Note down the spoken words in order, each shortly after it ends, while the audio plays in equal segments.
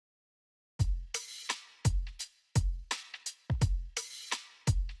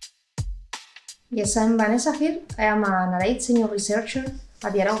Yes, I'm Vanesa Gil. I am an ARAID senior researcher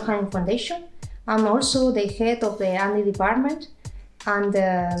at the Aragon Hydrogen Foundation. I'm also the head of the R&D department, and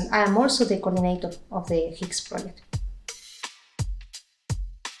I am also the coordinator of the HIGGS project.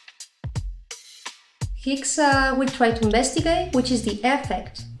 HIGGS will try to investigate which is the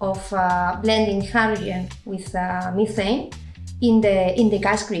effect of blending hydrogen with methane in the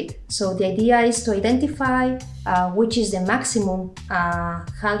gas grid. So the idea is to identify which is the maximum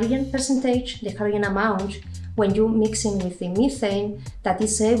hydrogen percentage, the hydrogen amount, when you mix in with the methane that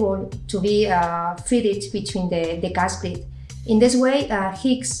is able to be fed between the gas grid. In this way,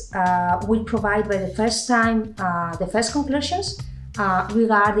 HIGGS will provide for the first time the first conclusions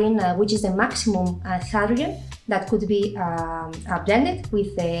regarding which is the maximum hydrogen that could be blended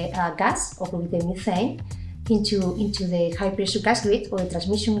with the gas or with the methane into the high pressure gas grid or the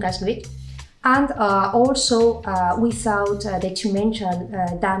transmission gas grid, and also without detrimental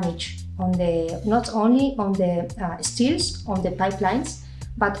damage on not only on the steels, on the pipelines,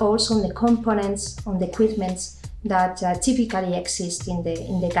 but also on the components, on the equipments that typically exist in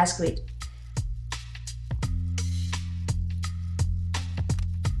the gas grid.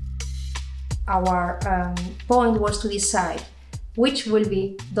 Our point was to decide which will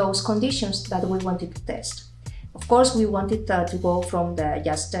be those conditions that we wanted to test. Of course, we wanted to go from the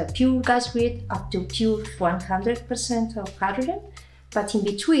just pure gas grid up to pure 100% of hydrogen, but in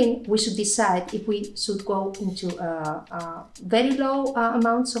between we should decide if we should go into very low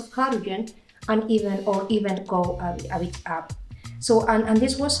amounts of hydrogen and even go a bit up. So and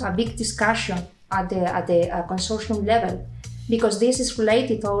this was a big discussion at the consortium level, because this is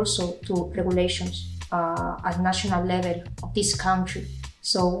related also to regulations at national level of this country.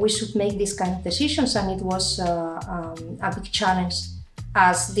 So we should make these kind of decisions, and it was a big challenge,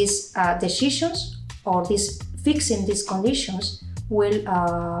 as these decisions or fixing these conditions will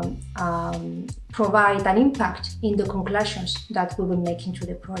provide an impact in the conclusions that we will make into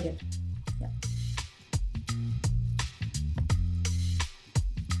the project. Yeah.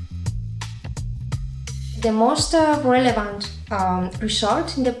 The most relevant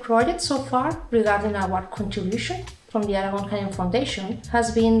result in the project so far regarding our contribution from the Aragon Hydrogen Foundation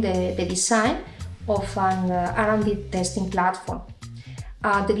has been the design of an R&D testing platform.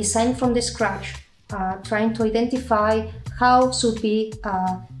 The design from the scratch, trying to identify how should be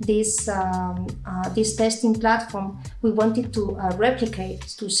this testing platform. We wanted to replicate,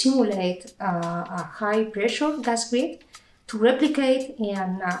 to simulate a high pressure gas grid, to replicate in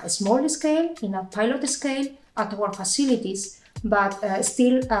a small scale, in a pilot scale at our facilities, but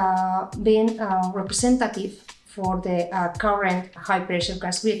still being representative for the current high-pressure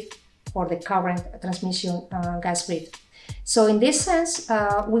gas grid, for the current transmission gas grid. So in this sense,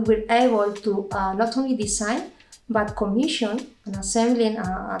 we were able to not only design, but commission and assembling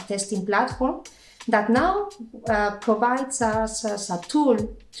a testing platform that now provides us as a tool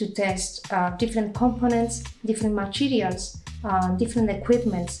to test different components, different materials, different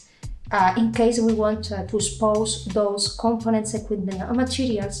equipments, in case we want to expose those components, equipment, and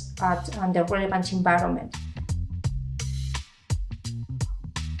materials at the relevant environment.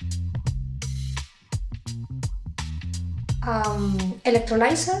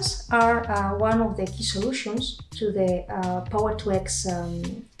 Electrolyzers are one of the key solutions to the Power-to-X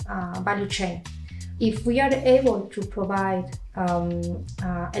value chain. If we are able to provide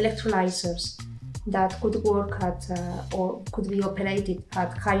electrolyzers that could work at or could be operated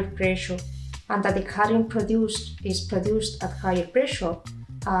at higher pressure, and that the hydrogen is produced at higher pressure,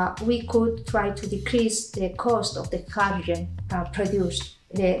 we could try to decrease the cost of the hydrogen produced.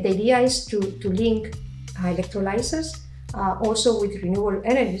 The idea is to link electrolyzers also with renewable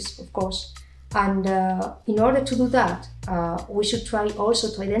energies, of course, and in order to do that, we should try also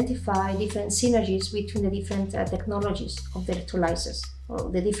to identify different synergies between the different technologies of the electrolyzers, or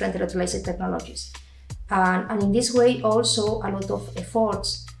the different electrolyzer technologies. And in this way also a lot of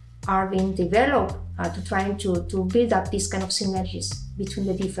efforts are being developed to trying to build up these kind of synergies between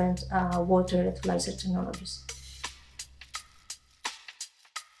the different water electrolyzer technologies.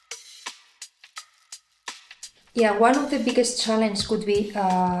 Yeah, one of the biggest challenges could be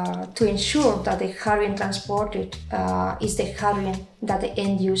to ensure that the hydrogen transported is the hydrogen that the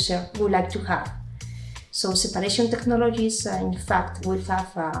end user would like to have. So separation technologies, in fact, will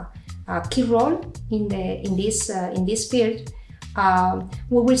have a key role in this field.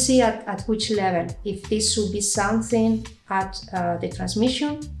 We will see at which level, if this should be something at the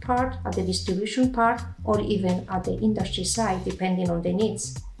transmission part, at the distribution part, or even at the industry side, depending on the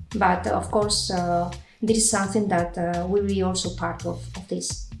needs. But of course, this is something that will be also part of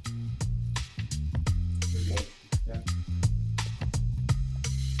this.